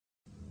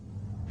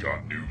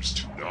Got news,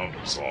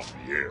 Toonami's off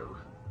the air.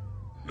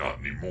 Not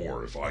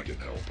anymore if I can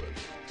help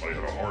it. I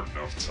had a hard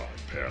enough time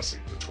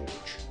passing the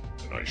torch,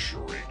 and I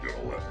sure ain't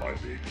gonna let my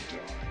baby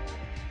die.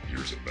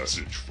 Here's a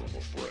message from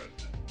a friend.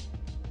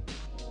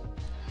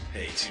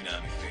 Hey,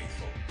 Toonami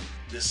faithful.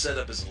 This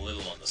setup is a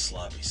little on the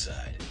sloppy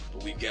side,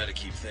 but we've got to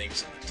keep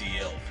things on the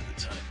DL for the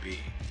time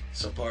being,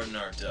 so pardon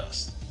our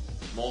dust.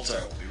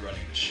 Moltar will be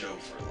running the show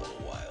for a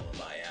little while in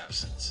my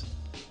absence.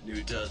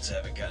 New duds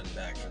haven't gotten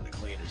back from the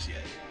cleaners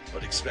yet,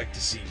 but expect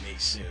to see me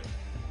soon.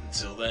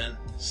 Until then,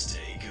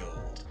 stay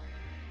cold.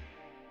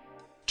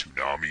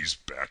 Toonami's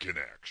back in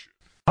action.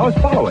 I was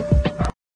following.